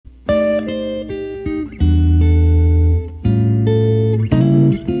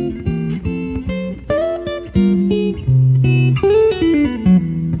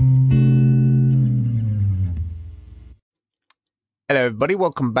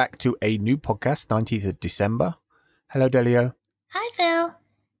welcome back to a new podcast, 19th of December. Hello, Delio. Hi, Phil.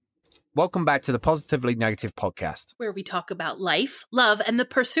 Welcome back to the Positively Negative podcast, where we talk about life, love, and the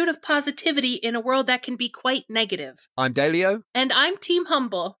pursuit of positivity in a world that can be quite negative. I'm Delio. And I'm Team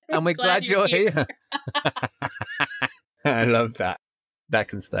Humble. And we're glad you're here. I love that. That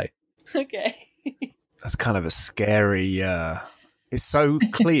can stay. Okay. That's kind of a scary, it's so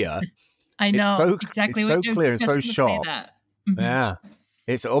clear. I know. It's so, exactly it's what so clear and so sharp. Mm-hmm. Yeah.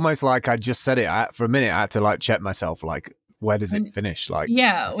 It's almost like I just said it. For a minute, I had to check myself, where does it finish?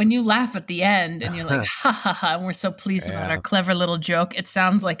 Yeah, when you laugh at the end and you're like, ha ha ha, and we're so pleased about our clever little joke, it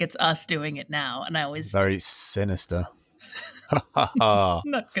sounds like it's us doing it now. And I always... Very sinister. I'm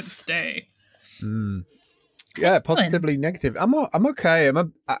not going to stay. Yeah, positively negative. I'm okay.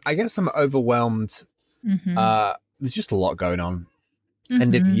 I guess I'm overwhelmed. Mm-hmm. There's just a lot going on.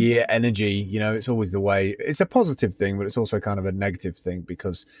 End of year energy, it's always the way. It's a positive thing, but it's also kind of a negative thing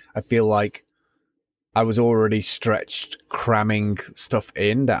because I feel like I was already stretched cramming stuff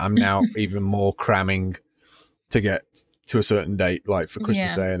in that I'm now even more cramming to get to a certain date, like for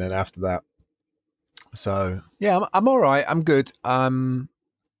Christmas Day and then after that. So yeah, I'm all right. I'm good. I'm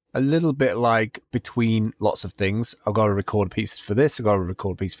a little bit between lots of things. I've got to record a piece for this. I've got to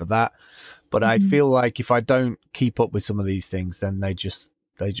record a piece for that. But I feel like if I don't keep up with some of these things, then they just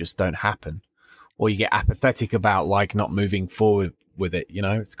don't happen. Or you get apathetic about not moving forward with it.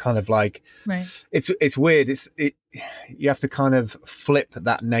 It's kind of right. It's weird. You have to kind of flip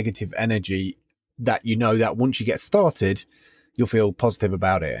that negative energy that that once you get started, you'll feel positive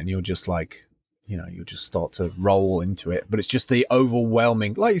about it and you'll just you'll just start to roll into it. But it's just the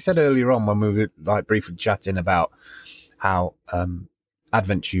overwhelming, like you said earlier on when we were briefly chatting about how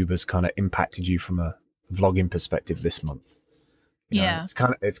Advent Tubers kind of impacted you from a vlogging perspective this month. It's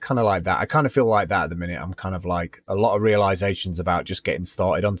kind of like that. I kind of feel like that at the minute. I'm kind of a lot of realizations about just getting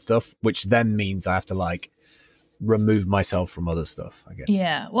started on stuff, which then means I have to remove myself from other stuff, I guess.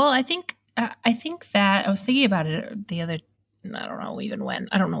 Yeah. Well, I think that I was thinking about it the other, I don't know even when,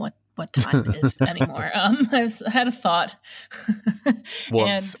 I don't know what time it is anymore. I had a thought.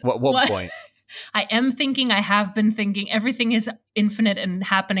 Once. What point? I am thinking, I have been thinking, everything is infinite and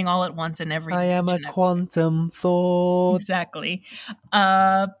happening all at once and everything. I am a quantum thought. Exactly.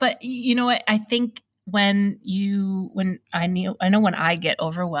 But you know what? I think when I know when I get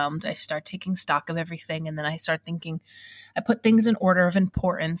overwhelmed, I start taking stock of everything. And then I start thinking, I put things in order of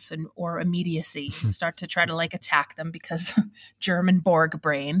importance or immediacy, start to try to attack them because German Borg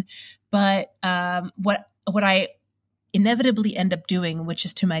brain. But what I inevitably end up doing, which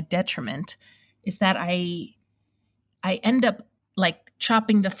is to my detriment, is that I end up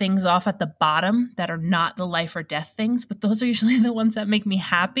chopping the things off at the bottom that are not the life or death things, but those are usually the ones that make me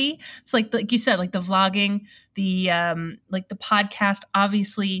happy. It's like you said, the vlogging, the podcast.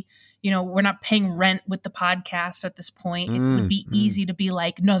 Obviously, we're not paying rent with the podcast at this point. It would be easy to be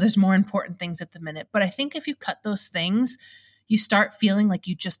no, there's more important things at the minute. But I think if you cut those things, you start feeling like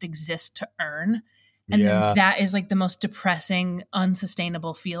you just exist to earn. And then that is the most depressing,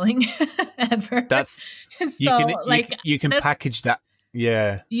 unsustainable feeling ever. That's you can package that.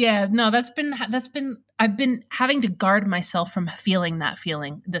 Yeah. Yeah. No, I've been having to guard myself from feeling that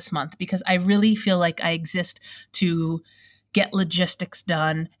feeling this month because I really feel like I exist to get logistics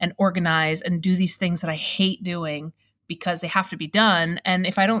done and organize and do these things that I hate doing because they have to be done. And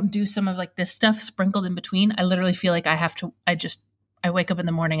if I don't do some of this stuff sprinkled in between, I literally feel like I have to, I wake up in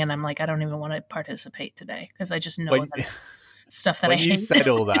the morning and I'm I don't even want to participate today because I just know stuff that I hate. You said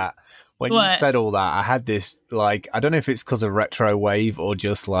all that, you said all that, I had this I don't know if it's because of retro wave or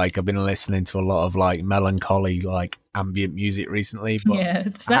just I've been listening to a lot of melancholy ambient music recently. But yeah,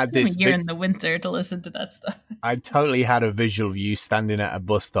 it's that time of year in the winter to listen to that stuff. I totally had a visual of you standing at a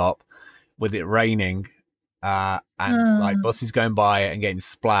bus stop with it raining. And buses going by and getting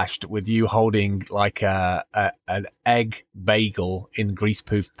splashed with you holding an egg bagel in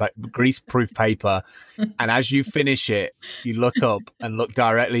greaseproof paper. And as you finish it, you look up and look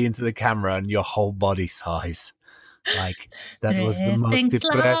directly into the camera and your whole body size. That was the most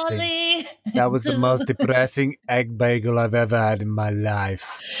depressing. That was the most depressing egg bagel I've ever had in my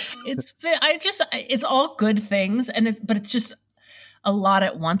life. It's all good things. But it's just a lot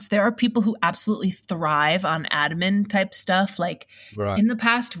at once. There are people who absolutely thrive on admin type stuff. In the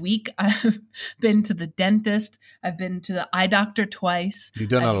past week, I've been to the dentist. I've been to the eye doctor twice. You've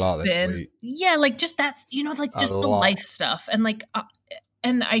done a lot this week. Yeah, just that's, just the life stuff. And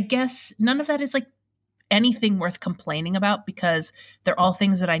and I guess none of that is anything worth complaining about because they're all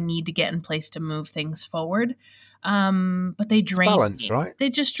things that I need to get in place to move things forward. But they drain balance, me. right? They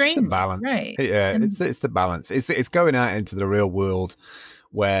just drain it's the me, balance, right? Yeah, it's the balance. It's going out into the real world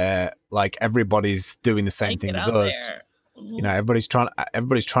where like everybody's doing the same thing as us. There. You know, everybody's trying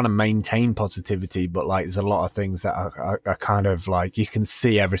to maintain positivity, but like there's a lot of things that are kind of like you can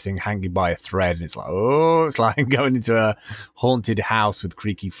see everything hanging by a thread, and it's like, oh, it's like going into a haunted house with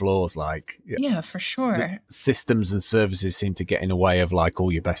creaky floors. Like, yeah, for sure. The systems and services seem to get in the way of like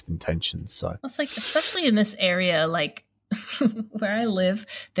all your best intentions. So it's like, especially in this area, like where I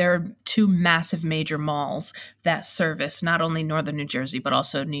live, there are 2 massive major malls that service not only Northern New Jersey but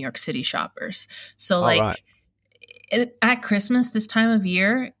also New York City shoppers. So like. Right. At Christmas, this time of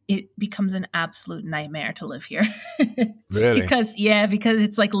year, it becomes an absolute nightmare to live here. Really? because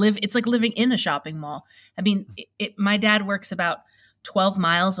it's like living in a shopping mall. I mean, my dad works about 12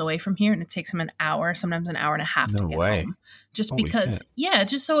 miles away from here, and it takes him an hour, sometimes an hour and a half to get home. Just Holy because, shit.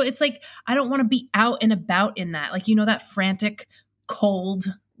 just so it's like I don't want to be out and about in that, like that frantic, cold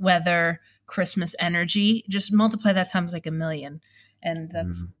weather Christmas energy. Just multiply that times like a million, and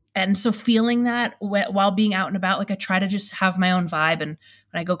that's. And so feeling that while being out and about, like I try to just have my own vibe. And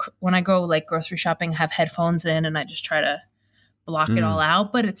when I go like grocery shopping, I have headphones in and I just try to block it all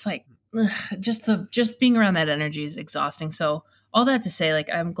out. But it's like, just being around that energy is exhausting. So all that to say, like,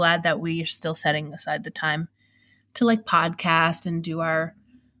 I'm glad that we are still setting aside the time to like podcast and do our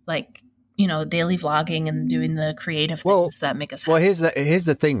like, daily vlogging and doing the creative things that make us happy. Well, here's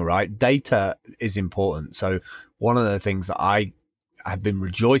the thing, right? Data is important. So one of the things that I've been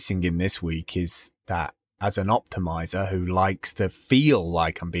rejoicing in this week is that as an optimizer who likes to feel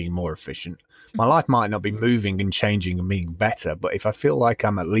like I'm being more efficient, my life might not be moving and changing and being better, but if I feel like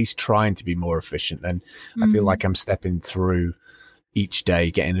I'm at least trying to be more efficient, then I feel like I'm stepping through each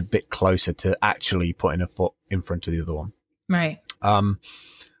day, getting a bit closer to actually putting a foot in front of the other one. Right.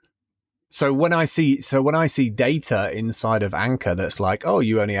 So when I see data inside of Anchor that's like, oh,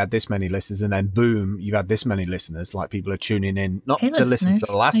 you only had this many listeners, and then boom, you had this many listeners. Like people are tuning in not to listen to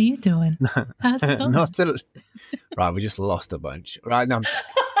the last. How you doing? How's it going? Right, we just lost a bunch. Right now.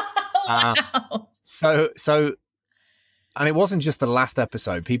 Wow. So, and it wasn't just the last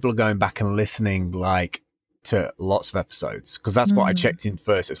episode. People are going back and listening like to lots of episodes because that's what I checked in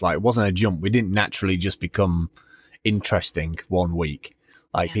first. It's like it wasn't a jump. We didn't naturally just become interesting one week.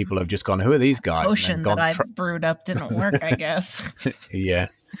 Like people have just gone, who are these guys? Potion that I brewed up didn't work, I guess. Yeah.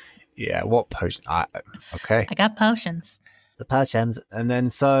 What potion? Okay. I got potions. The potions. And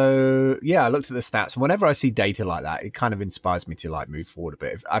then I looked at the stats. And whenever I see data like that, it kind of inspires me to like move forward a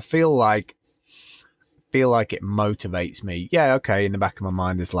bit. I feel like it motivates me. Yeah, okay. In the back of my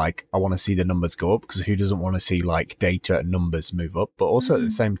mind is like, I want to see the numbers go up because who doesn't want to see like data and numbers move up? But also at the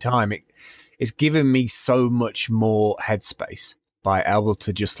same time, it's given me so much more headspace by able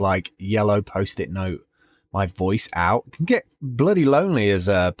to just like yellow post-it note my voice out. It can get bloody lonely as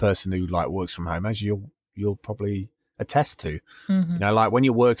a person who like works from home, as you'll probably attest to. Like when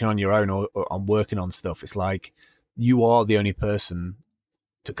you're working on your own or I'm working on stuff, it's like you are the only person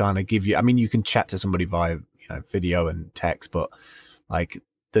to kind of give you. I mean, you can chat to somebody via video and text, but like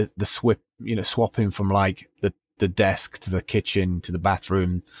the swapping from like the desk to the kitchen to the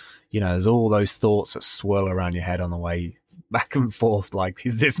bathroom, there's all those thoughts that swirl around your head on the way back and forth. Like,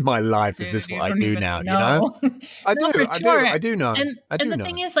 is this my life? Is this what I do now? I do know. And the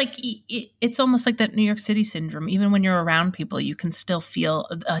thing is, like, it's almost like that New York City syndrome. Even when you're around people, you can still feel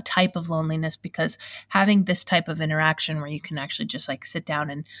a type of loneliness because having this type of interaction where you can actually just like sit down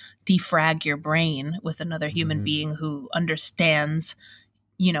and defrag your brain with another human being who understands,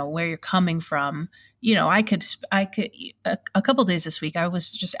 where you're coming from. I could a couple days this week, I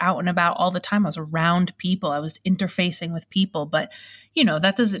was just out and about all the time. I was around people. I was interfacing with people, but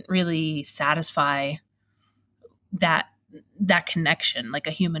that doesn't really satisfy that connection, like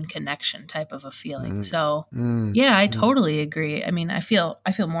a human connection type of a feeling. So I totally agree. I mean, I feel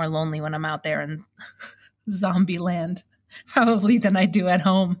more lonely when I'm out there in zombie land probably than I do at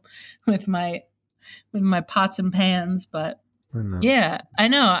home with my pots and pans. But yeah, I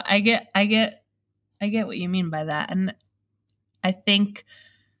know. I get what you mean by that. And I think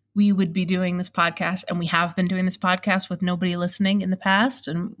we would be doing this podcast, and we have been doing this podcast with nobody listening in the past,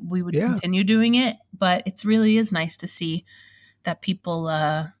 and we would continue doing it. But it really is nice to see that people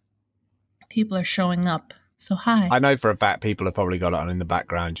are showing up. So hi. I know for a fact people have probably got it on in the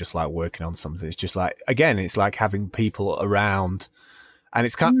background, just like working on something. It's just like, again, it's like having people around, and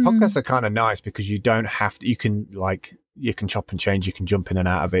it's podcasts are kind of nice because you don't have to, you can chop and change, you can jump in and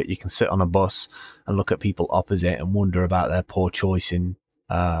out of it. You can sit on a bus and look at people opposite and wonder about their poor choice in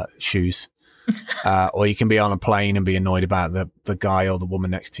shoes. Or you can be on a plane and be annoyed about the guy or the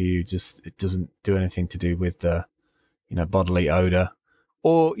woman next to you. Just it doesn't do anything to do with the, bodily odor.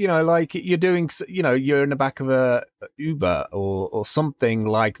 Or, like you're doing, you're in the back of a Uber or something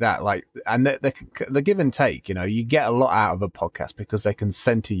like that. Like, and the give and take, you get a lot out of a podcast because they can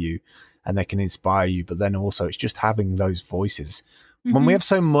center you and they can inspire you. But then also it's just having those voices. Mm-hmm. When we have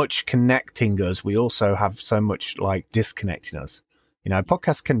so much connecting us, we also have so much like disconnecting us.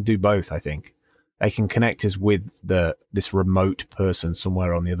 Podcasts can do both, I think. They can connect us with this remote person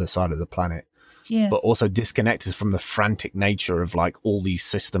somewhere on the other side of the planet. Yeah. But also disconnect us from the frantic nature of like all these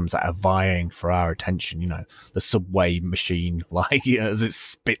systems that are vying for our attention. The subway machine, like as it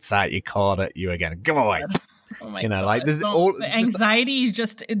spits out your card at you again. Come away. Oh my God. Like there's all the anxiety.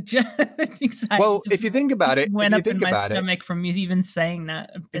 Anxiety. Well, if you think about it, went up in my stomach from you even saying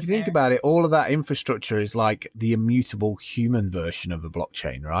that. If you think about it, all of that infrastructure is like the immutable human version of a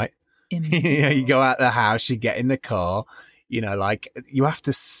blockchain, right? You go out the house, you get in the car. Like you have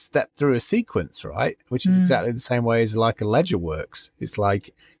to step through a sequence, right? Which is exactly the same way as like a ledger works. It's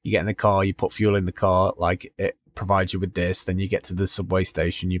like you get in the car, you put fuel in the car, like it provides you with this. Then you get to the subway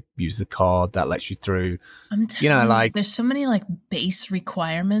station, you use the card that lets you through. I'm telling you, like there's so many like base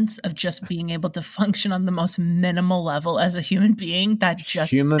requirements of just being able to function on the most minimal level as a human being that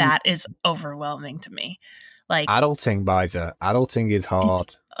that is overwhelming to me. Like adulting, Biza. Adulting is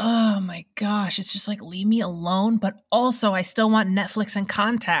hard. Oh my gosh, it's just like leave me alone, but also I still want Netflix and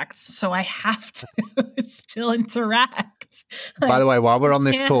contacts, so I have to still interact. By the way, while we're on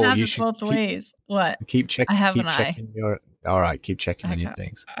this call, you should both ways. What? Keep checking. I have keep checking your. All right, keep checking your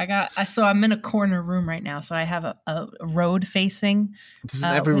things. So I'm in a corner room right now, so I have a road facing.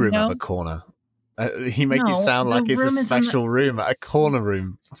 Doesn't every room have a corner? You make it sound like it's a special room, a corner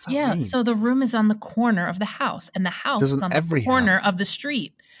room. What's that mean? So the room is on the corner of the house, and the house is on the corner of the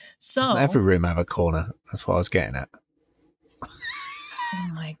street. So doesn't every room have a corner? That's what I was getting at. Oh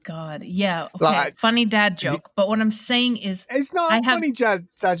my God! Yeah, okay. Like, funny dad joke. But what I'm saying is, it's not a funny dad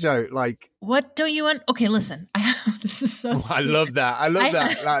joke. Like, what don't you want? Okay, listen. This is so. I love that. I love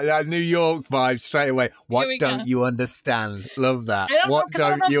that. Like, that New York vibe straight away. What don't you understand? Love that. What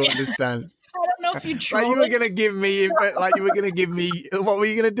don't you understand? I don't know if you troll. Like you were going to give me, what were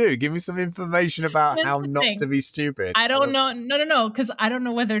you going to do? Give me some information about how not to be stupid. I don't know. No. Because I don't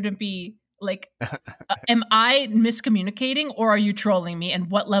know whether to be like, am I miscommunicating or are you trolling me? And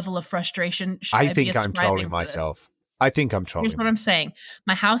what level of frustration should I be ascribing? I'm trolling myself. I think I'm trolling. Here's what I'm saying.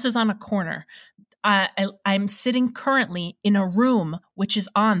 My house is on a corner. I'm sitting currently in a room which is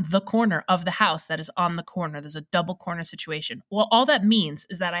on the corner of the house that is on the corner. There's a double corner situation. Well, all that means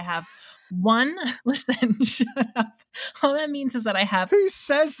is that I have listen, shut up. All that means is that I have. Who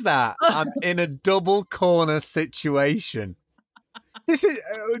says that? I'm in a double corner situation. This is.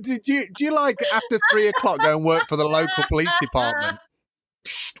 Do you like after 3 o'clock go and work for the local police department?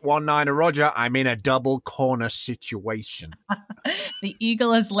 1-9 Roger. I'm in a double corner situation. The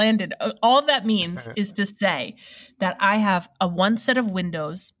eagle has landed. All that means is to say that I have one set of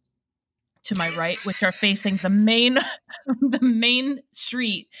windows to my right, which are facing the main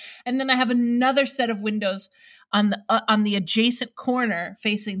street, and then I have another set of windows on the adjacent corner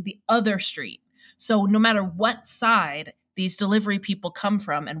facing the other street. So no matter what side these delivery people come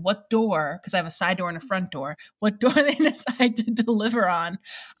from and what door, because I have a side door and a front door, what door they decide to deliver on,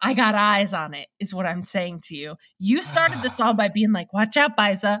 I got eyes on it, is what I'm saying to you. You started this all by being like, watch out,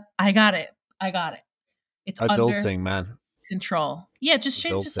 Biza. I got it. It's adulting, man. Control. Yeah, just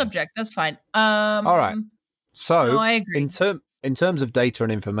change the subject. That's fine. All right. So I agree. In terms of data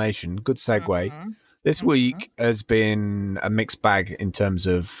and information, good segue. Mm-hmm. This week has been a mixed bag in terms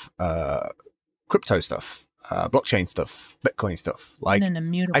of crypto stuff, blockchain stuff, Bitcoin stuff. Like an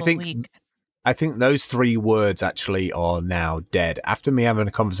immutable week. I think those 3 words actually are now dead. After me having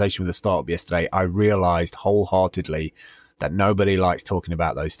a conversation with a startup yesterday, I realized wholeheartedly that nobody likes talking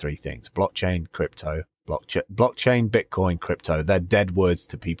about those 3 things: blockchain, crypto. Blockchain, Bitcoin, crypto. They're dead words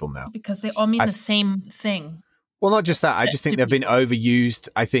to people now. Because they all mean the same thing. Well, not just that. I just think they've been overused.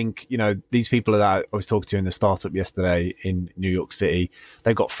 I think, these people that I was talking to in the startup yesterday in New York City,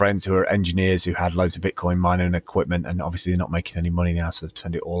 they've got friends who are engineers who had loads of Bitcoin mining equipment, and obviously they're not making any money now, so they've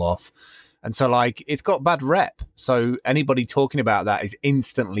turned it all off. And so, like, it's got bad rep. So anybody talking about that is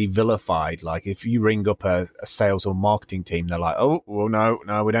instantly vilified. Like, if you ring up a sales or marketing team, they're like, oh, well, no,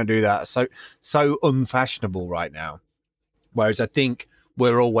 we don't do that. So unfashionable right now. Whereas I think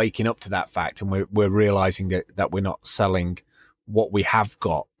we're all waking up to that fact, and we're realizing that we're not selling what we have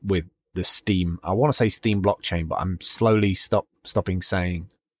got with the Steem. I want to say Steem blockchain, but I'm slowly stopping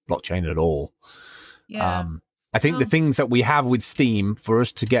saying blockchain at all. Yeah. I think the things that we have with Steam, for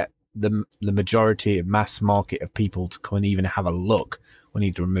us to get the majority of mass market of people to come and even have a look, we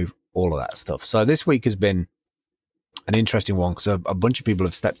need to remove all of that stuff. So this week has been an interesting one because a bunch of people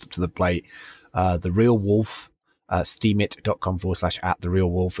have stepped up to the plate. The Real Wolf, steamit.com/@The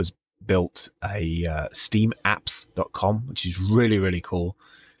Real Wolf has built a steamapps.com, which is really, really cool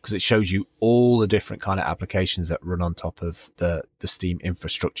because it shows you all the different kind of applications that run on top of the Steam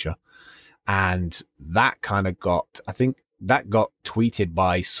infrastructure. And that kind of got tweeted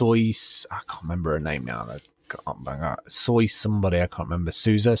by Soy, I can't remember her name now. Soy somebody, I can't remember.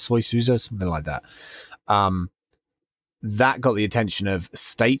 Soy Souza, something like that. That got the attention of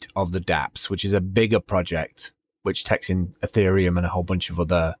State of the dApps, which is a bigger project, which takes in Ethereum and a whole bunch of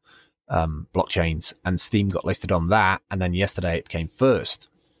other blockchains. And Steam got listed on that. And then yesterday it came first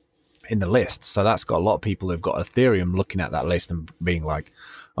in the list. So that's got a lot of people who've got Ethereum looking at that list and being like,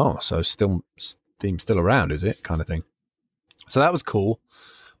 oh, so Steam's still around, is it? Kind of thing. So that was cool.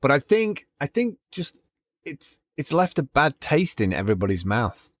 But I think just it's left a bad taste in everybody's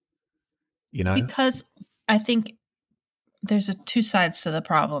mouth, you know? Because I think there's two sides to the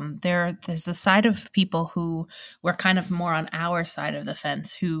problem. There's the side of people who were kind of more on our side of the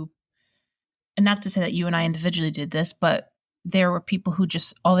fence who, and not to say that you and I individually did this, but there were people who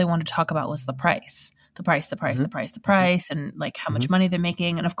just, all they wanted to talk about was the price, and like how much money they're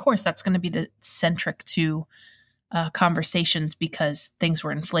making. And of course, that's going to be the centric to conversations because things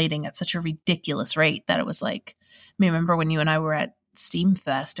were inflating at such a ridiculous rate that it was like, I mean, remember when you and I were at Steam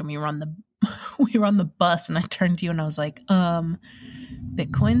Fest and we were on the bus and I turned to you and I was like,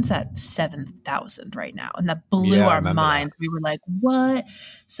 Bitcoin's at 7,000 right now. And that blew our minds. That. We were like, what?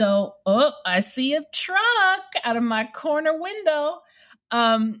 So, I see a truck out of my corner window.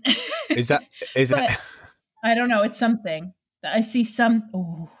 Is that I don't know. It's something. I see some.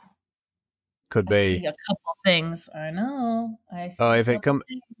 Ooh, could be a couple things. I know.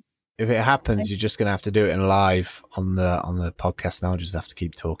 If it happens, you're just gonna have to do it in live on the podcast now. Just have to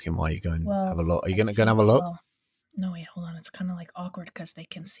keep talking while you go and have a look. Are you gonna go and have a look? No, wait, hold on. It's kind of like awkward because they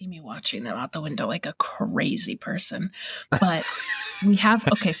can see me watching them out the window like a crazy person. But we have,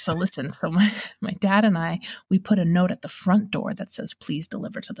 okay, so listen. So my dad and I, we put a note at the front door that says, please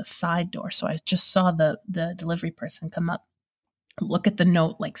deliver to the side door. So I just saw the delivery person come up, look at the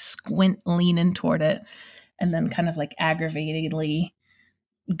note, like squint, lean in toward it, and then kind of like aggravatingly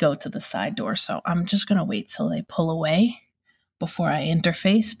go to the side door. So I'm just going to wait till they pull away before I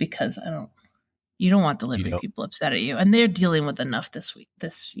interface because you don't want delivery people upset at you. And they're dealing with enough this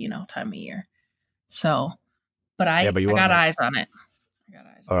time of year. So, but I got eyes on it.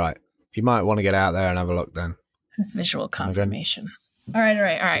 All right. You might want to get out there and have a look then. Visual confirmation. All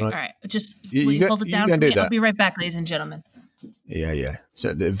right. Just hold it down for me. I'll be right back, ladies and gentlemen. Yeah.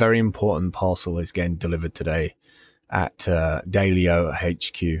 So the very important parcel is getting delivered today at Dalio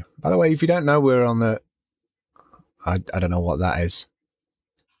HQ. By the way, if you don't know, we're on the, I don't know what that is.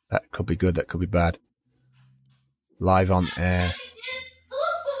 That could be good. That could be bad. Live on air.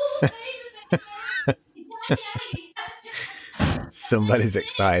 Somebody's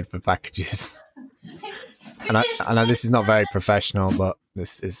excited for packages. And I know this is not very professional, but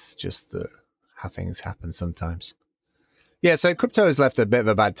this is just how things happen sometimes. Yeah, so crypto has left a bit of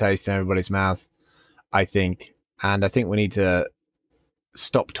a bad taste in everybody's mouth, I think. And I think we need to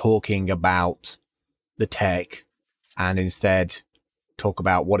stop talking about the tech and instead talk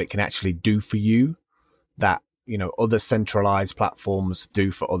about what it can actually do for you that, other centralized platforms do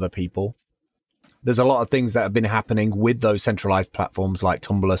for other people. There's a lot of things that have been happening with those centralized platforms like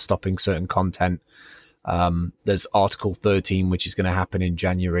Tumblr stopping certain content. There's Article 13, which is going to happen in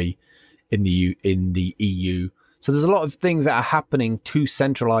January in the EU. So there's a lot of things that are happening to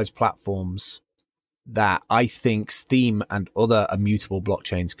centralized platforms that I think Steam and other immutable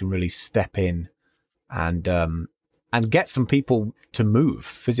blockchains can really step in and get some people to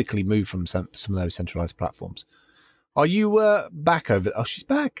physically move from some of those centralized platforms. Are you back over? Oh, she's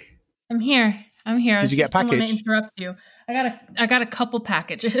back. I'm here. Did you get a package? I want to interrupt you. I got a couple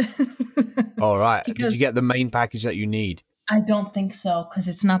packages. All right. Did you get the main package that you need? I don't think so because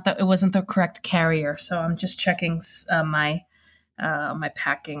it wasn't the correct carrier. So I'm just checking my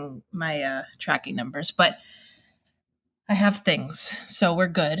tracking numbers, but I have things, so we're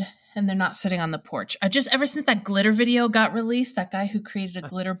good. And they're not sitting on the porch. Ever since that glitter video got released, that guy who created a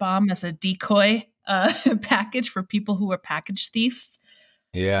glitter bomb as a decoy package for people who were package thieves.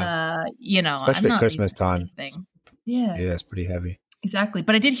 Yeah. Especially at Christmas time. Yeah, it's pretty heavy. Exactly.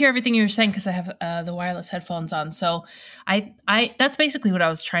 But I did hear everything you were saying because I have the wireless headphones on. So I that's basically what I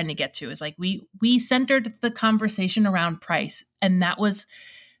was trying to get to is like we centered the conversation around price. And that was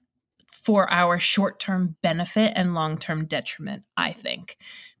for our short-term benefit and long-term detriment, I think,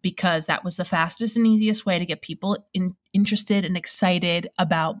 because that was the fastest and easiest way to get people interested and excited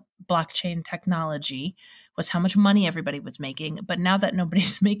about blockchain technology, was how much money everybody was making. But now that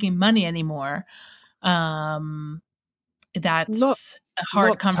nobody's making money anymore, that's a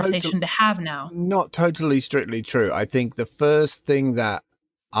hard conversation to have now. Not totally strictly true. I think the first thing that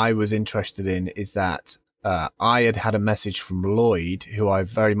I was interested in is that I had a message from Lloyd, who I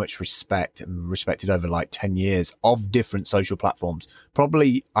very much respect and respected over like 10 years of different social platforms.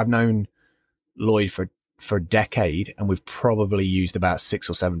 Probably I've known Lloyd for a decade, and we've probably used about 6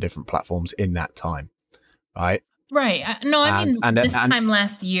 or 7 different platforms in that time. Right. Right. No, I mean, this time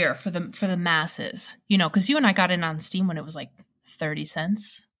last year for the masses, you know, because you and I got in on Steam when it was like 30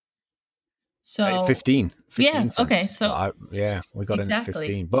 cents. So 15 yeah. Cents. Okay. So we got in at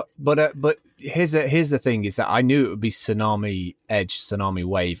 15. But here's the thing is that I knew it would be Tsunami Edge, Tsunami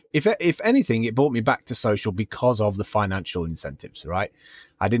Wave. If anything, it brought me back to social because of the financial incentives, right?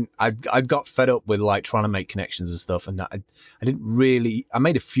 I got fed up with like trying to make connections and stuff, and I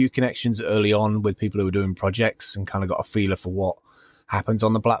made a few connections early on with people who were doing projects and kind of got a feeler for what happens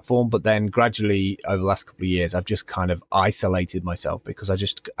on the platform. But then gradually over the last couple of years, I've just kind of isolated myself because I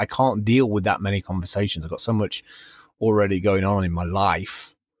can't deal with that many conversations. I've got so much already going on in my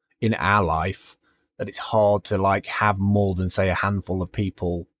life, in our life, that it's hard to like have more than say a handful of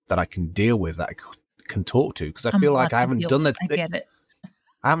people that I can deal with, that I can talk to. Because I feel like I haven't done the thing. I get it.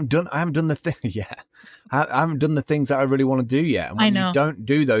 I haven't done the thing. Yeah. I haven't done the things that I really want to do yet. And when you don't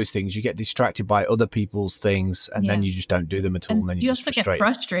do those things, you get distracted by other people's things, and then you just don't do them at all. And then you also get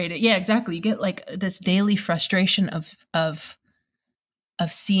frustrated. Yeah, exactly. You get like this daily frustration of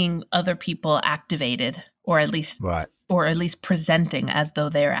seeing other people activated, or at least presenting as though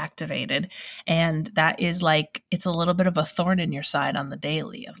they're activated. And that is like, it's a little bit of a thorn in your side on the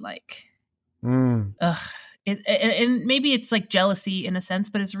daily of like, ugh. And maybe it's like jealousy in a sense,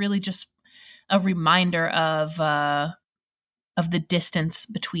 but it's really just a reminder of the distance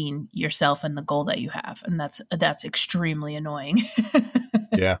between yourself and the goal that you have, and that's extremely annoying.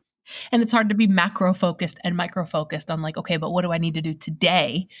 Yeah, and it's hard to be macro focused and micro focused on like, okay, but what do I need to do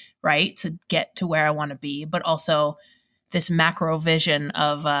today, right, to get to where I want to be? But also, this macro vision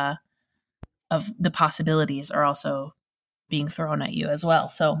of the possibilities are also being thrown at you as well.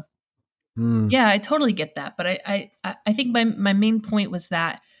 So. Yeah, I totally get that. But I think my main point was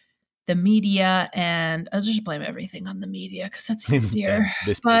that the media, and I'll just blame everything on the media because that's easier.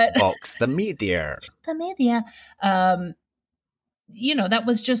 This big box, the media. The media. You know, that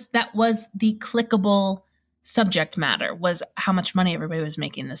was the clickable subject matter, was how much money everybody was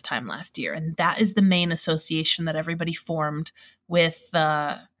making this time last year. And that is the main association that everybody formed with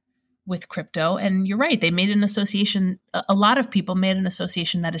crypto. And you're right, they made an association, a lot of people made an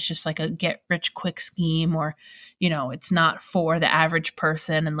association that it's just like a get rich quick scheme, or, you know, it's not for the average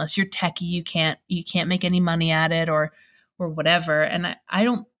person. Unless you're techie, you can't make any money at it, or whatever. And I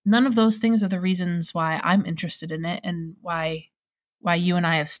don't, none of those things are the reasons why I'm interested in it, and why you and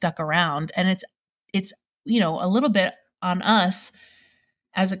I have stuck around. And it's you know, a little bit on us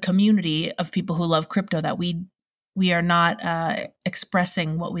as a community of people who love crypto that we are not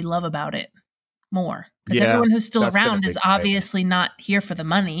expressing what we love about it more. Because everyone who's still around is obviously not here for the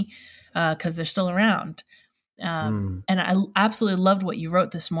money, because they're still around. And I absolutely loved what you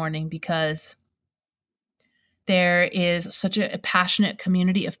wrote this morning, because there is such a passionate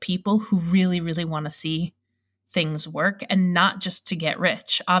community of people who really, really want to see things work, and not just to get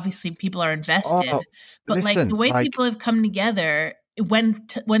rich. Obviously, people are invested, but listen, like the way people have come together when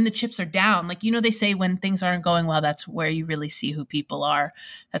the chips are down, like, you know, they say when things aren't going well, that's where you really see who people are.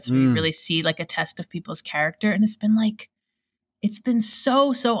 That's where you really see like a test of people's character. And it's been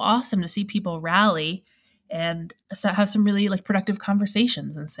so awesome to see people rally and have some really like productive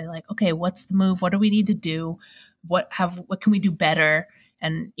conversations and say like, okay, what's the move? What do we need to do? What can we do better?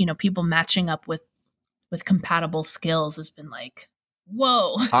 And, you know, people matching up with compatible skills has been like,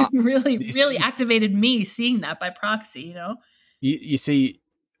 whoa, really activated me seeing that by proxy, you know? You see,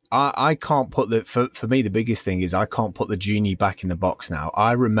 I can't put for me, the biggest thing is I can't put the genie back in the box now.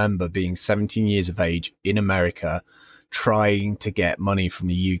 I remember being 17 years of age in America, trying to get money from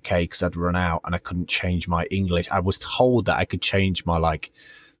the UK because I'd run out and I couldn't change my English. I was told that I could change my like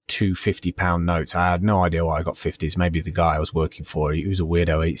 2 £50 notes. I had no idea why I got 50s. Maybe the guy I was working for, he was a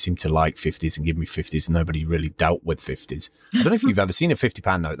weirdo. He seemed to like 50s and give me 50s. Nobody really dealt with 50s. I don't know if you've ever seen a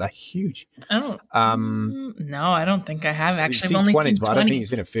 £50 note. They're huge. Oh, no, I don't think I have actually. I've only 20s, seen 20s, but I don't think you've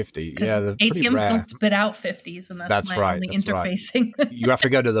seen a 50. Yeah, they're ATMs rare. don't spit out 50s, and that's my right. only That's interfacing. Right. You have to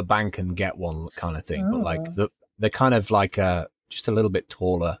go to the bank and get one kind of thing. But like they're kind of like just a little bit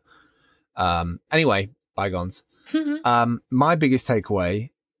taller. Anyway, bygones. My biggest takeaway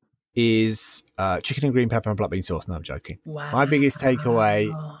is chicken and green pepper and black bean sauce. No, I'm joking. Wow. My biggest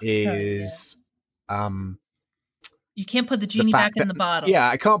takeaway is you can't put the genie back in the bottle. Yeah,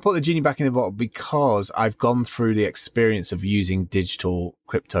 I can't put the genie back in the bottle because I've gone through the experience of using digital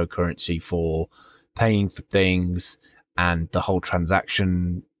cryptocurrency for paying for things and the whole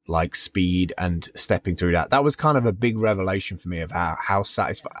transaction like speed and stepping through that. That was kind of a big revelation for me of how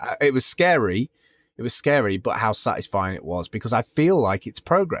satisfying it was. Scary. It was scary, but how satisfying it was, because I feel like it's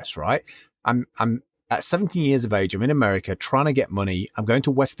progress, right? I'm at 17 years of age. I'm in America trying to get money. I'm going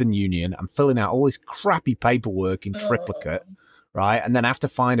to Western Union. I'm filling out all this crappy paperwork in triplicate, right? And then I have to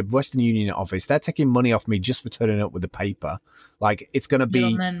find a Western Union office. They're taking money off me just for turning up with the paper. Like, it's going to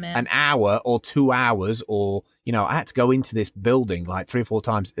be an hour or 2 hours, or, you know, I had to go into this building like 3 or 4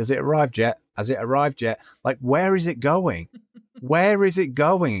 times. Has it arrived yet? Has it arrived yet? Like, where is it going? Where is it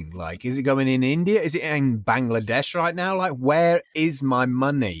going? Like, is it going in India? Is it in Bangladesh right now? Like, where is my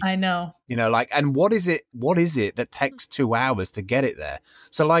money? I know. You know, like, and what is it that takes 2 hours to get it there?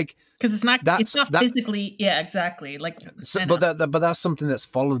 So, like, because it's not physically, yeah, exactly. Like, so, but that's something that's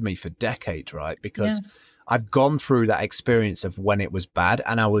followed me for decades, right? Because I've gone through that experience of when it was bad,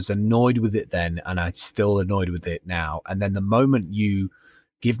 and I was annoyed with it then, and I'm still annoyed with it now. And then the moment you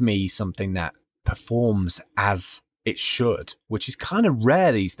give me something that performs as it should, which is kind of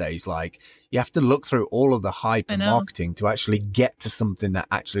rare these days. Like, you have to look through all of the hype and marketing to actually get to something that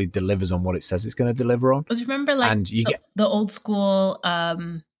actually delivers on what it says it's going to deliver on. But you remember, like, and you get the old school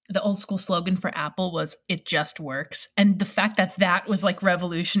slogan for Apple was "It just works," and the fact that was like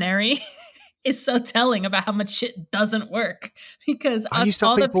revolutionary is so telling about how much shit doesn't work, because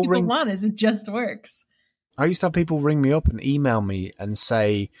all that people want is it just works. I used to have people ring me up and email me and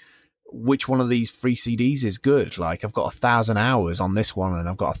say, which one of these free CDs is good? Like, I've got 1,000 hours on this one and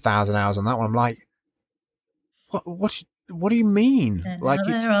I've got 1,000 hours on that one. I'm like, what do you mean? Like,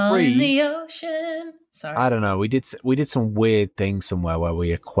 it's free. In the ocean. Sorry. I don't know. We did some weird thing somewhere where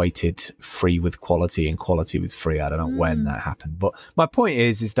we equated free with quality and quality with free. I don't know when that happened. But my point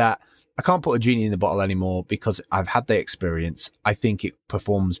is that I can't put a genie in the bottle anymore because I've had the experience. I think it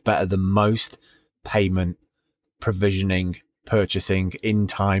performs better than most payment, provisioning, purchasing, in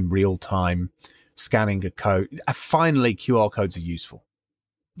time, real time, scanning a code. Finally, QR codes are useful.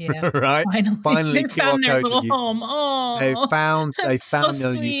 Yeah, right. Finally, QR codes are useful. Home. Oh, they found their It's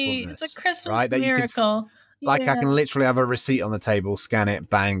usefulness. a Christmas right? miracle. Like, I can literally have a receipt on the table, scan it,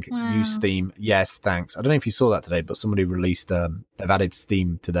 bang, use Steam. Yes, thanks. I don't know if you saw that today, but somebody released, they've added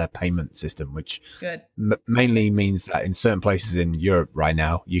Steam to their payment system, which mainly means that in certain places in Europe right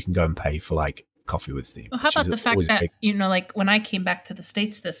now, you can go and pay for like coffee with Steam. Well, how about the fact that, you know, like when I came back to the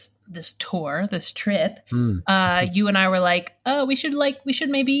States, this trip, you and I were like, oh, we should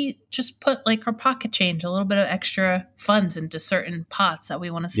maybe just put like our pocket change, a little bit of extra funds into certain pots that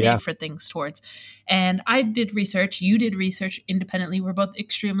we want to save for things towards. And I did research, you did research independently. We're both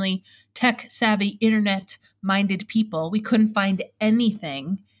extremely tech savvy, internet minded people. We couldn't find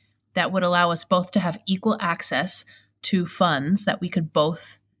anything that would allow us both to have equal access to funds that we could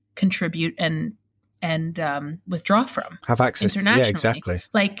both contribute and withdraw from, have access internationally. Yeah, exactly.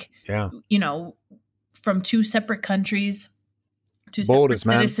 Like, you know, from 2 separate countries, 2 borders,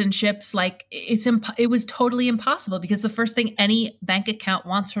 separate citizenships. Like, it was totally impossible, because the first thing any bank account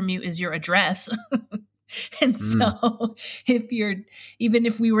wants from you is your address. And so even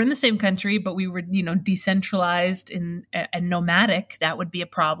if we were in the same country, but we were, you know, decentralized and nomadic, that would be a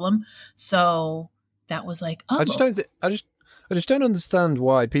problem. So that was like, oh, I just don't understand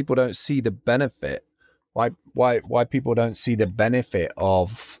why people don't see the benefit. Why people don't see the benefit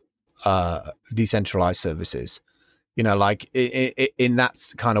of decentralized services. You know, like in that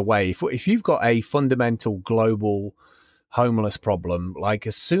kind of way. If you've got a fundamental global homeless problem, like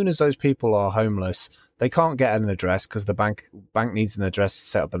as soon as those people are homeless, they can't get an address because the bank needs an address to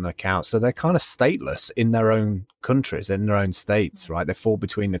set up an account. So they're kind of stateless in their own countries, in their own states, right? They fall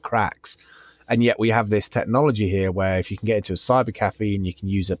between the cracks. And yet we have this technology here where if you can get into a cyber cafe and you can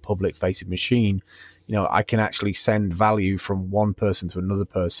use a public facing machine, you know, I can actually send value from one person to another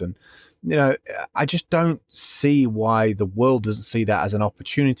person. You know, I just don't see why the world doesn't see that as an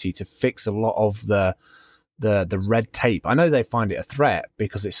opportunity to fix a lot of the red tape. I know they find it a threat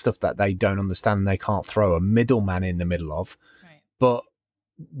because it's stuff that they don't understand and they can't throw a middleman in the middle of. Right. But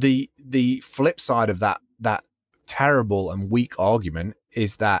the flip side of that terrible and weak argument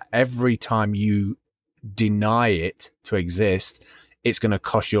is that every time you deny it to exist, it's going to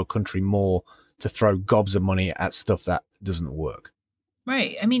cost your country more to throw gobs of money at stuff that doesn't work.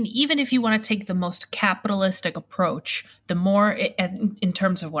 Right. I mean, even if you want to take the most capitalistic approach, the more, in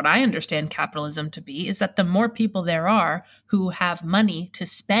terms of what I understand capitalism to be, is that the more people there are who have money to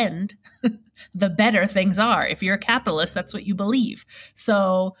spend, the better things are. If you're a capitalist, that's what you believe.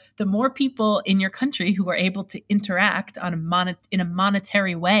 So the more people in your country who are able to interact on in a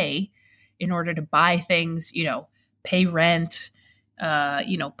monetary way in order to buy things, pay rent,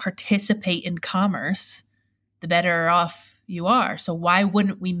 participate in commerce, the better off you are. So why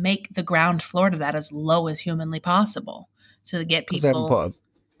wouldn't we make the ground floor to that as low as humanly possible to get people,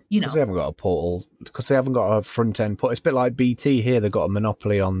 because they haven't got a portal, because they haven't got a front end portal. It's a bit like BT here. They've got a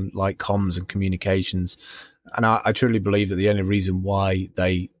monopoly on like comms and communications. And I truly believe that the only reason why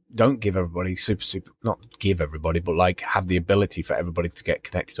they don't give everybody not give everybody, but like have the ability for everybody to get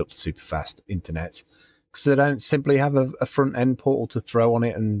connected up to super fast internet, because they don't simply have a front end portal to throw on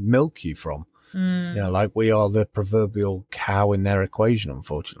it and milk you from. Like we are the proverbial cow in their equation,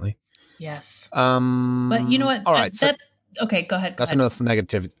 unfortunately. Yes. But you know what? All right. Okay, go ahead. That's enough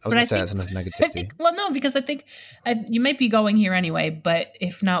negativity. I was going to say that's enough negativity. Well, no, because I think you might be going here anyway, but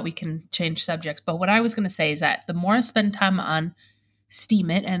if not, we can change subjects. But what I was going to say is that the more I spend time on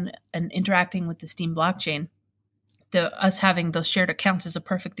Steemit and interacting with the Steem blockchain, us having those shared accounts is a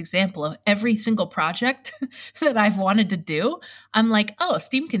perfect example of every single project that I've wanted to do. I'm like, oh,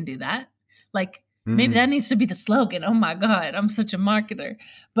 Steem can do that. Like, maybe that needs to be the slogan. Oh my God, I'm such a marketer.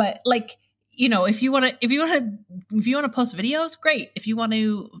 But like, if you want to post videos, great. If you want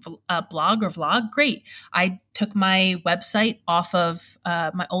to blog or vlog, great. I took my website off of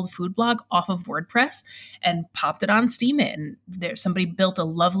my old food blog off of WordPress and popped it on Steemit, and somebody built a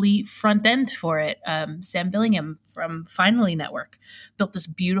lovely front end for it. Sam Billingham from Finally Network built this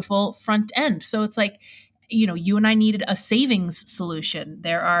beautiful front end. So it's like, you and I needed a savings solution.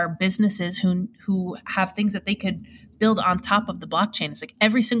 There are businesses who have things that they could build on top of the blockchain. It's like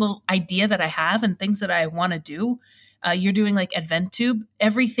every single idea that I have and things that I want to do, you're doing like AdventTube,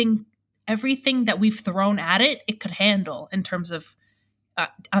 everything that we've thrown at it, it could handle in terms of,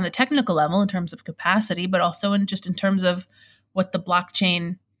 on the technical level, in terms of capacity, but also in terms of what the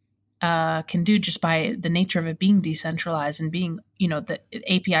blockchain can do just by the nature of it being decentralized and being, the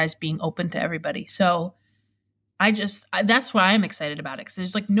APIs being open to everybody. So that's why I'm excited about it, because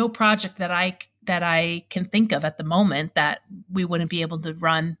there's like no project that I can think of at the moment that we wouldn't be able to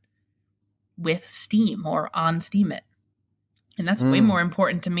run with Steem or on Steemit. And that's way more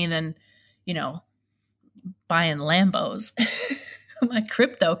important to me than, buying Lambos. My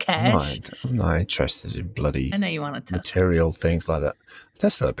crypto cash. I'm not interested in bloody I know you want to Tesla. Material things like that.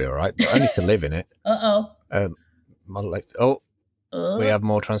 Tesla would be all right, but only to live in it. Model X. We have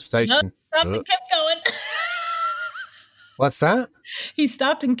more transportation. No, stopped and kept going. What's that? He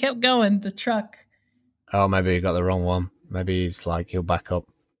stopped and kept going, the truck. Oh, maybe he got the wrong one. Maybe he's like, he'll back up.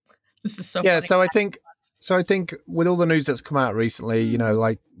 This is so funny. So I think with all the news that's come out recently,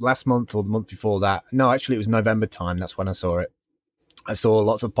 like last month or the month before that, no, actually it was November time. That's when I saw it. I saw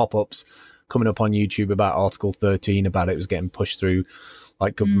lots of pop-ups coming up on YouTube about Article 13, about it was getting pushed through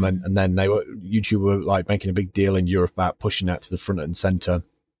like government. And then YouTube were like making a big deal in Europe about pushing that to the front and center.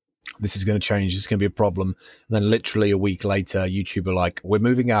 This is going to change. This is going to be a problem. And then literally a week later, YouTube were like, we're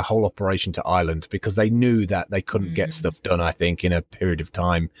moving our whole operation to Ireland, because they knew that they couldn't get stuff done, I think, in a period of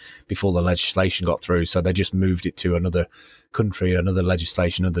time before the legislation got through. So they just moved it to another country, another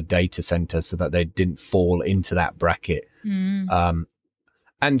legislation, another data center, so that they didn't fall into that bracket.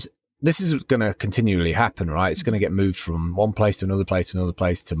 And this is going to continually happen, right? It's going to get moved from one place to another place to another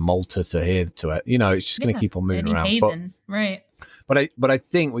place, to Malta to here to it. It's just going to keep on moving around. Haven, right. But I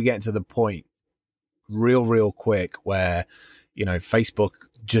think we're getting to the point real quick where, Facebook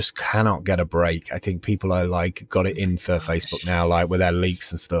just cannot get a break. I think people are like got it in for Facebook now, like with their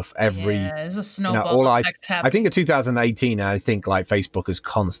leaks and stuff. There's a snowball effect happening. I think in 2018, I think like Facebook has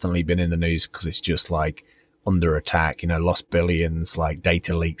constantly been in the news because it's just like under attack, lost billions, like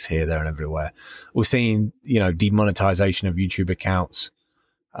data leaks here, there and everywhere. We're seeing, demonetization of YouTube accounts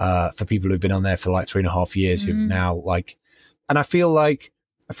for people who've been on there for like 3.5 years who've now like, and I feel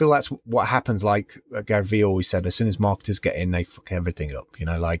that's what happens. Like Gary Vee always said, as soon as marketers get in, they fuck everything up.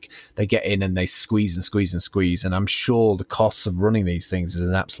 Like they get in and they squeeze and squeeze and squeeze. And I'm sure the costs of running these things is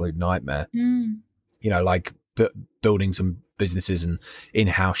an absolute nightmare. Like building some businesses and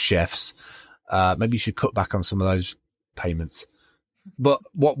in-house chefs. Maybe you should cut back on some of those payments. But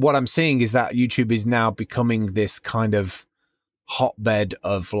what I'm seeing is that YouTube is now becoming this kind of hotbed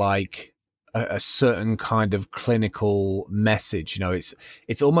of like a certain kind of clinical message.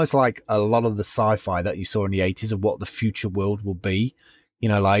 It's almost like a lot of the sci-fi that you saw in the 80s of what the future world will be. You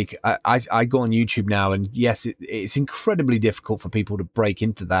know, like I go on YouTube now, and yes, it's incredibly difficult for people to break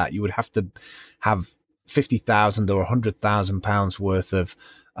into that. You would have to have 50,000 or 100,000 pounds worth of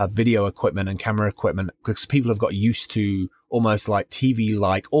video equipment and camera equipment, because people have got used to almost like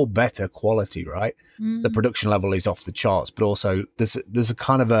TV-like or better quality, right? The production level is off the charts, but also there's a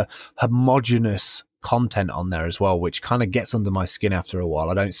kind of a homogenous content on there as well, which kind of gets under my skin after a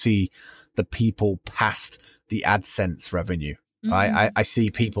while. I don't see the people past the AdSense revenue. I see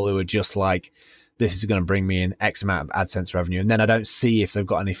people who are just like, this is going to bring me in X amount of AdSense revenue. And then I don't see if they've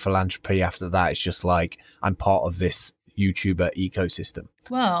got any philanthropy after that. It's just like, I'm part of this YouTuber ecosystem.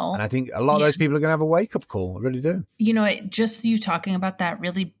 Well, and I think a lot of those people are going to have a wake up call. I really do. You know, just you talking about that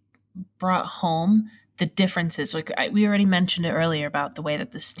really brought home the differences. Like we already mentioned it earlier about the way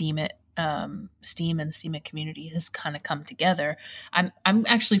that the Steam and Steemit community has kind of come together. I'm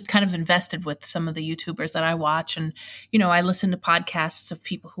actually kind of invested with some of the YouTubers that I watch, and you know, I listen to podcasts of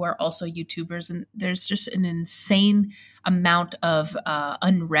people who are also YouTubers, and there's just an insane amount of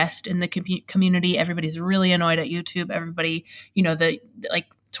unrest in the community. Everybody's really annoyed at YouTube. Everybody, you know, the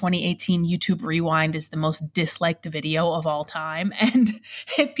 2018 YouTube Rewind is the most disliked video of all time, and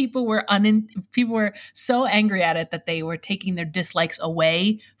people were so angry at it that they were taking their dislikes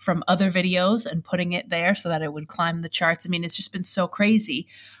away from other videos and putting it there so that it would climb the charts. I mean, it's just been so crazy.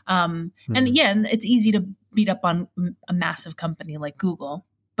 And yeah, it's easy to beat up on a massive company like Google,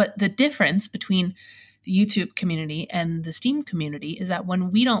 but the difference between the YouTube community and the Steam community is that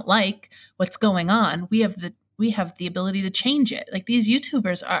when we don't like what's going on, we have the ability to change it. Like, these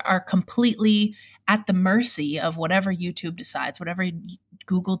YouTubers are completely at the mercy of whatever YouTube decides, whatever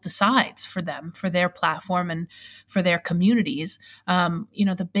Google decides for them, for their platform and for their communities. You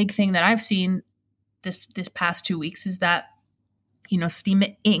know, the big thing that I've seen this past 2 weeks is that, you know,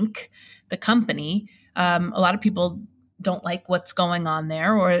 Steemit Inc., the company, a lot of people don't like what's going on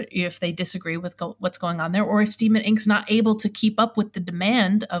there, or if they disagree with what's going on there, or if Steemit Inc.'s not able to keep up with the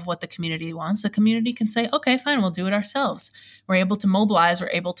demand of what the community wants, the community can say, okay, fine, we'll do it ourselves. We're able to mobilize,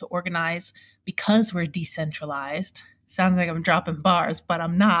 we're able to organize because we're decentralized. Sounds like I'm dropping bars, but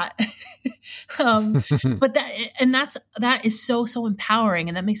I'm not. But that is so empowering,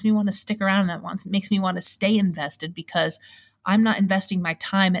 and that makes me want to stick around. That makes me want to stay invested, because I'm not investing my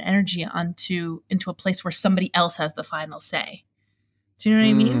time and energy into a place where somebody else has the final say. Do you know what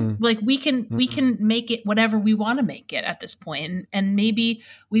I mean? Like, we can make it whatever we want to make it at this point. And maybe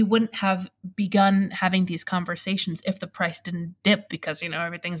we wouldn't have begun having these conversations if the price didn't dip, because, you know,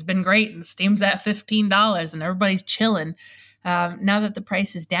 everything's been great and Steam's at $15 and everybody's chilling. Now that the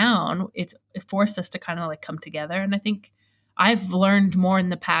price is down, it forced us to kind of like come together. And I think I've learned more in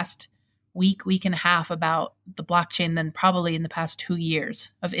the past week and a half about the blockchain than probably in the past 2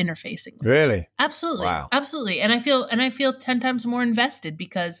 years of interfacing. Really? Absolutely. Wow. Absolutely. And I feel 10 times more invested,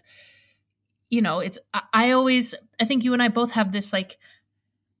 because, you know, I think you and I both have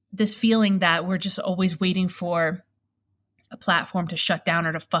this feeling that we're just always waiting for a platform to shut down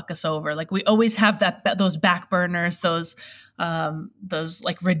or to fuck us over. Like, we always have those back burners, those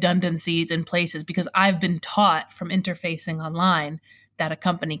like redundancies in places, because I've been taught from interfacing online that a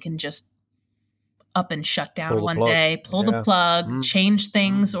company can just up and shut down one day, pull the plug, change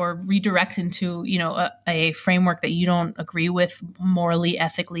things, or redirect into, you know, a framework that you don't agree with morally,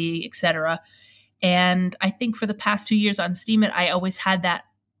 ethically, etc. And I think for the past 2 years on Steemit, I always had that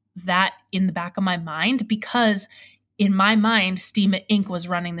in the back of my mind, because in my mind, Steemit Inc. was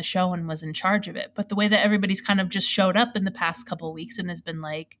running the show and was in charge of it. But the way that everybody's kind of just showed up in the past couple of weeks and has been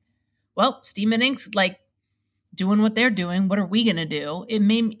like, well, Steemit Inc.'s like doing what they're doing. What are we going to do?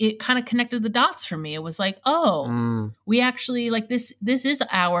 It kind of connected the dots for me. It was like, we actually, like, this is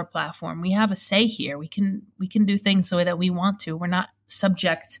our platform. We have a say here. We can do things the way that we want to. We're not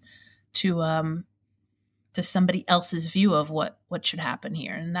subject to somebody else's view of what should happen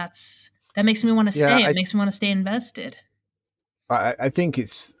here. And that makes me want to stay. It makes me want to stay invested. I think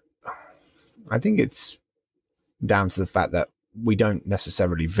it's down to the fact that we don't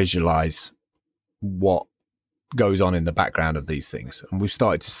necessarily visualize what goes on in the background of these things. And we've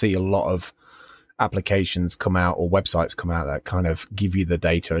started to see a lot of applications come out, or websites come out, that kind of give you the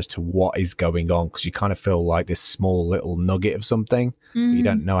data as to what is going on, because you kind of feel like this small little nugget of something, but you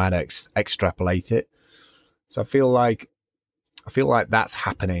don't know how to extrapolate it. So I feel like that's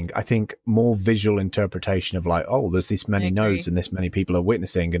happening. I think more visual interpretation of like, oh, there's this many nodes and this many people are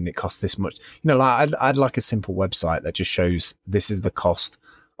witnessing and it costs this much. You know, like I'd like a simple website that just shows this is the cost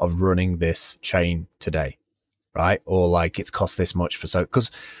of running this chain today. Right? Or like, it's cost this much because,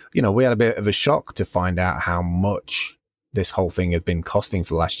 you know, we had a bit of a shock to find out how much this whole thing had been costing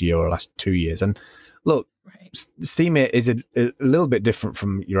for the last year or last 2 years. And look, Right. Steam is a little bit different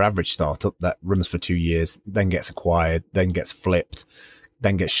from your average startup that runs for 2 years, then gets acquired, then gets flipped,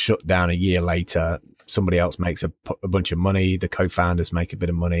 then gets shut down a year later. Somebody else makes a bunch of money. The co-founders make a bit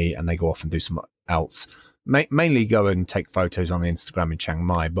of money and they go off and do something else. Mainly go and take photos on Instagram in Chiang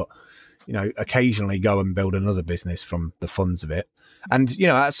Mai, but occasionally go and build another business from the funds of it. And,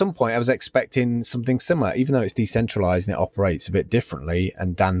 at some point I was expecting something similar, even though it's decentralized and it operates a bit differently.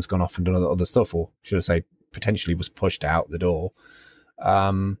 And Dan's gone off and done other stuff, or should I say potentially was pushed out the door.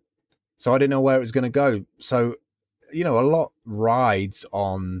 So I didn't know where it was going to go. So, a lot rides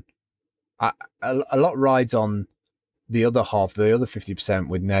on the other half, the other 50%,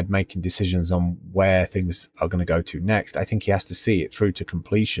 with Ned making decisions on where things are going to go to next. I think he has to see it through to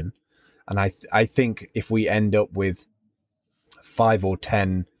completion. And I think if we end up with 5 or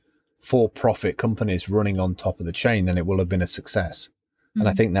 10 for-profit companies running on top of the chain, then it will have been a success. And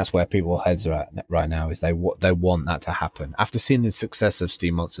I think that's where people's heads are at right now, is they want that to happen. After seeing the success of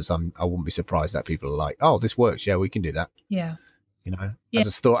Steam Monsters, I wouldn't be surprised that people are like, oh, this works. Yeah, we can do that. Yeah.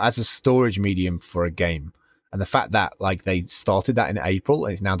 As a storage medium for a game. And the fact that they started that in April,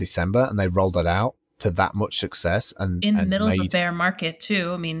 and it's now December, and they rolled it out to that much success. And in the middle of a bear market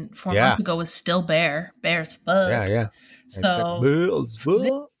too. I mean, 4 months ago was still bear as fuck. Yeah. So, bear as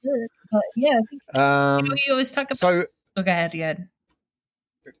fuck. But yeah, I think, you always talk about. So, go ahead.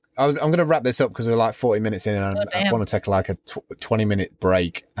 I'm going to wrap this up because we're like 40 minutes in, and I want to take like a 20-minute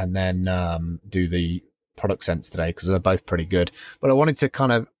break and then do the product sense today because they're both pretty good. But I wanted to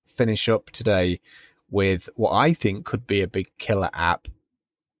kind of finish up today with what I think could be a big killer app,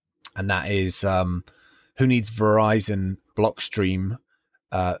 and that is who needs Verizon Blockstream?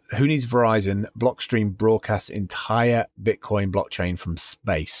 Who needs Verizon Blockstream broadcasts entire Bitcoin blockchain from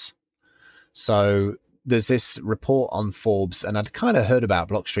space? So there's this report on Forbes, and I'd kind of heard about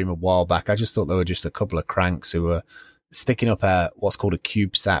Blockstream a while back. I just thought there were just a couple of cranks who were sticking up what's called a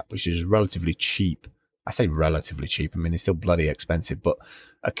CubeSat, which is relatively cheap. I say relatively cheap. I mean, it's still bloody expensive, but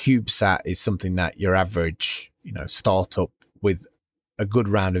a CubeSat is something that your average, startup with a good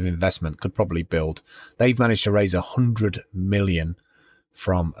round of investment could probably build. They've managed to raise 100 million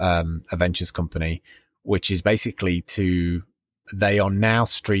from a ventures company, which is basically they are now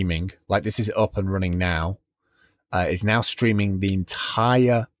streaming, like this is up and running now, is now streaming the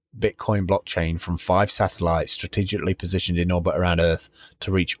entire Bitcoin blockchain from 5 satellites strategically positioned in orbit around Earth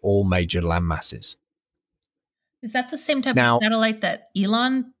to reach all major land masses. Is that the same type of satellite that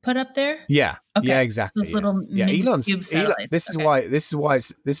Elon put up there? Yeah. Okay. Yeah, exactly. Those little cube satellites. This is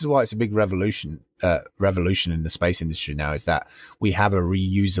why it's a big revolution in the space industry now, is that we have a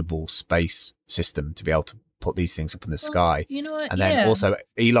reusable space system to be able to put these things up in the sky. You know what? And then also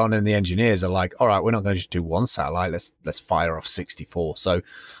Elon and the engineers are like, all right, we're not going to just do one satellite. Let's fire off 64. So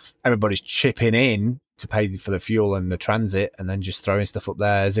everybody's chipping in to pay for the fuel and the transit, and then just throwing stuff up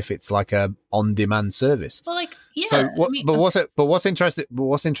there as if it's like a on-demand service. Well, So, what's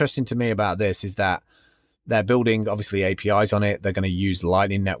interesting to me about this is that they're building obviously APIs on it. They're going to use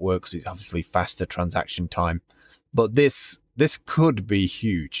Lightning Network because it's obviously faster transaction time. But this could be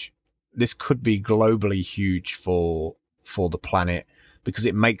huge. This could be globally huge for the planet, because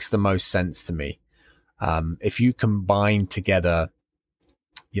it makes the most sense to me. If you combine together,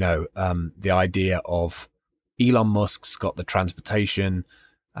 the idea of Elon Musk's got the transportation,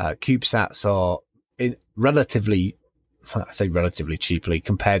 CubeSats are relatively cheaply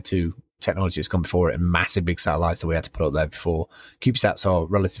compared to technology that's gone before it, and massive big satellites that we had to put up there before. CubeSats are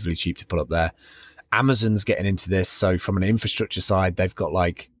relatively cheap to put up there. Amazon's getting into this, so from an infrastructure side, they've got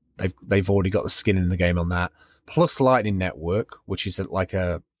they've already got the skin in the game on that. Plus Lightning Network, which is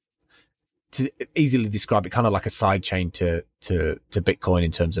to easily describe it, kind of like a side chain to Bitcoin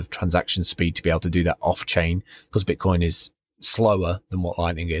in terms of transaction speed, to be able to do that off chain, because Bitcoin is slower than what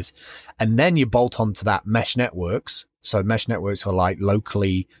Lightning is. And then you bolt onto that mesh networks. So mesh networks are like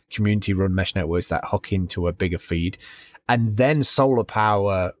locally community run mesh networks that hook into a bigger feed, and then solar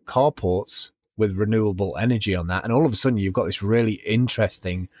power carports with renewable energy on that. And all of a sudden you've got this really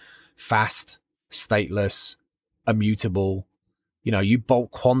interesting, fast, stateless, immutable, you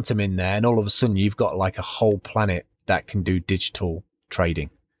bolt quantum in there, and all of a sudden you've got like a whole planet that can do digital trading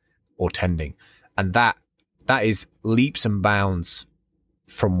or tending. And that is leaps and bounds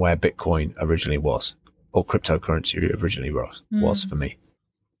from where Bitcoin originally was, or cryptocurrency originally was for me.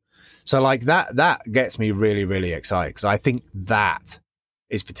 So that gets me really, really excited, because I think that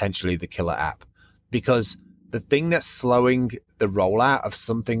is potentially the killer app, because the thing that's slowing the rollout of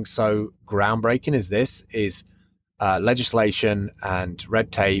something so groundbreaking as this is legislation and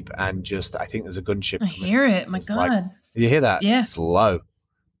red tape, and just I think there's a gunship. I hear it. My God. You hear that? Yeah. It's low.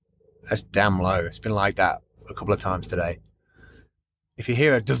 That's damn low. It's been like that a couple of times today. If you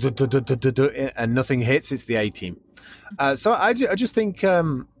hear a and nothing hits, it's the A team. So I just think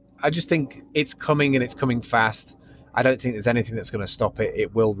it's coming, and it's coming fast. I don't think there's anything that's going to stop it.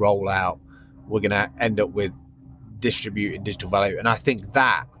 It will roll out. We're going to end up with distributing digital value, and I think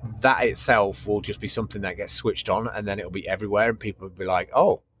that itself will just be something that gets switched on, and then it'll be everywhere, and people will be like,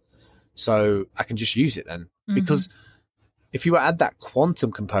 oh, so I can just use it then. Because if you add that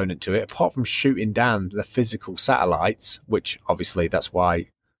quantum component to it, apart from shooting down the physical satellites, which obviously that's why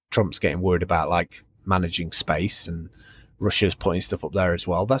Trump's getting worried about like managing space, and Russia's putting stuff up there as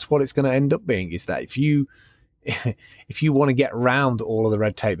well. That's what it's going to end up being, is that if you want to get around all of the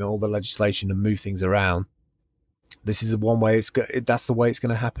red tape and all the legislation and move things around, this is the one way that's the way it's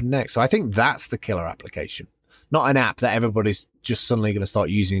going to happen next. So I think that's the killer application, not an app that everybody's just suddenly going to start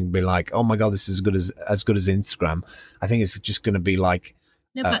using and be like, oh my God, this is as good as Instagram. I think it's just going to be like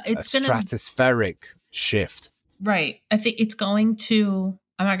a stratospheric shift. Right. I think it's going to,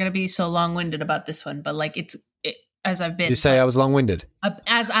 I'm not going to be so long-winded about this one, but like as I've been. Did you say I was long-winded?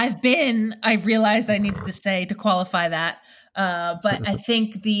 As I've realized I needed to say to qualify that. But I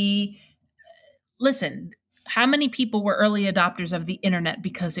think listen, how many people were early adopters of the internet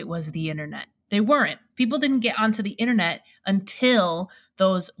because it was the internet? They weren't. People didn't get onto the internet until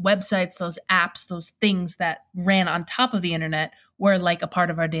those websites, those apps, those things that ran on top of the internet were like a part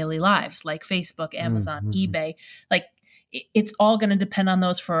of our daily lives, like Facebook, Amazon, eBay. Like it's all going to depend on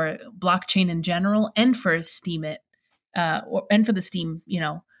those for blockchain in general, and for Steemit, and for the Steem,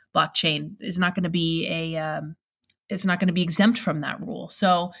 blockchain is not going to be it's not going to be exempt from that rule.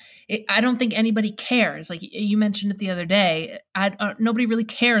 So I don't think anybody cares. Like you mentioned it the other day, nobody really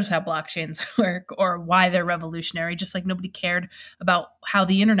cares how blockchains work or why they're revolutionary, just like nobody cared about how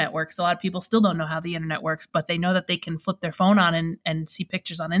the internet works. A lot of people still don't know how the internet works, but they know that they can flip their phone on and see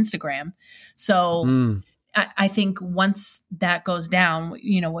pictures on Instagram. So I think once that goes down,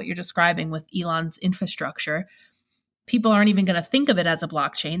 what you're describing with Elon's infrastructure, people aren't even going to think of it as a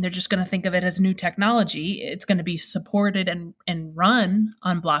blockchain. They're just going to think of it as new technology. It's going to be supported and run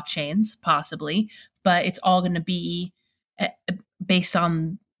on blockchains, possibly, but it's all going to be based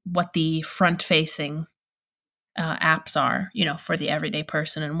on what the front-facing apps are, for the everyday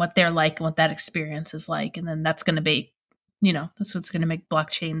person, and what they're like and what that experience is like. And then that's going to be, that's what's going to make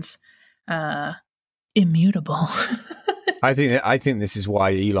blockchains immutable. I think this is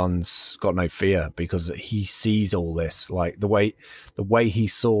why Elon's got no fear, because he sees all this. Like the way he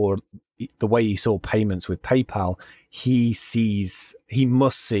saw payments with PayPal, he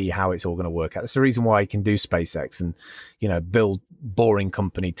must see how it's all going to work out. That's the reason why he can do SpaceX and build boring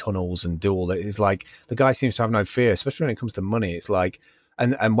company tunnels and do all that. It's like the guy seems to have no fear, especially when it comes to money. It's like,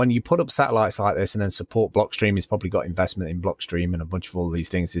 and when you put up satellites like this and then support Blockstream, he's probably got investment in Blockstream and a bunch of all these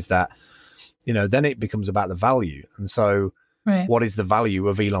things. Is that then it becomes about the value. And so what is the value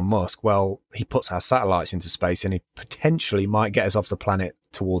of Elon Musk? Well, he puts our satellites into space, and he potentially might get us off the planet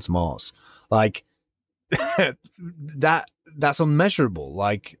towards Mars. Like that's unmeasurable.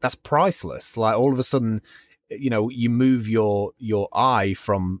 Like that's priceless. Like all of a sudden, you move your eye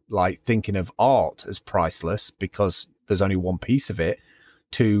from like thinking of art as priceless because there's only one piece of it,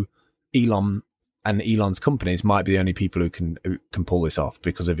 to Elon and Elon's companies might be the only people who can pull this off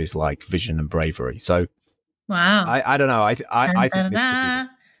because of his like vision and bravery. So, wow, I don't know. I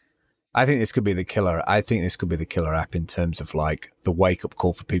think this could be the killer. I think this could be the killer app in terms of like the wake up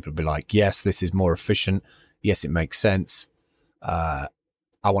call for people to be like, yes, this is more efficient. Yes, it makes sense. I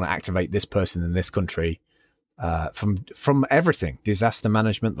want to activate this person in this country. From everything, disaster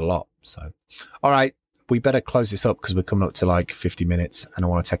management, the lot. So, all right. We better close this up because we're coming up to like 50 minutes, and I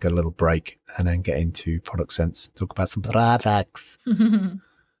want to take a little break and then get into Product Sense, talk about some products. Do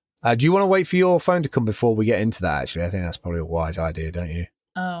you want to wait for your phone to come before we get into that? Actually, I think that's probably a wise idea, don't you?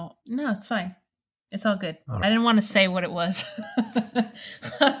 Oh, no, it's fine. It's all good. All right. I didn't want to say what it was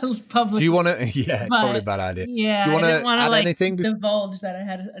publicly. Do you want to? Yeah, it's probably a bad idea. Yeah, you want to add anything? Divulge that I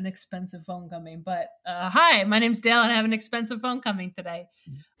had an expensive phone coming. But hi, my name's Dale, and I have an expensive phone coming today.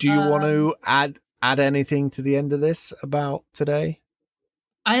 Do you want to add anything to the end of this about today?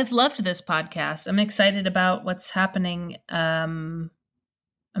 I've loved this podcast. I'm excited about what's happening. And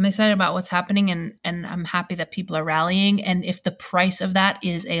I'm happy that people are rallying. And if the price of that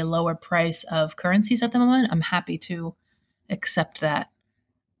is a lower price of currencies at the moment, I'm happy to accept that,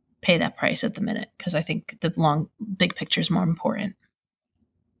 pay that price at the minute, because I think the big picture is more important.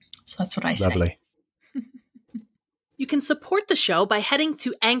 So that's what I say. Lovely. You can support the show by heading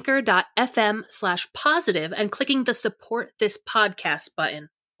to anchor.fm/positive and clicking the support this podcast button.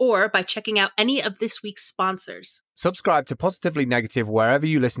 or by checking out any of this week's sponsors. Subscribe to Positively Negative wherever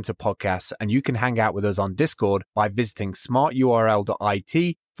you listen to podcasts, and you can hang out with us on Discord by visiting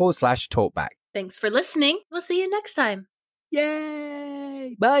smarturl.it/talkback. Thanks for listening. We'll see you next time.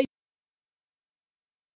 Yay! Bye!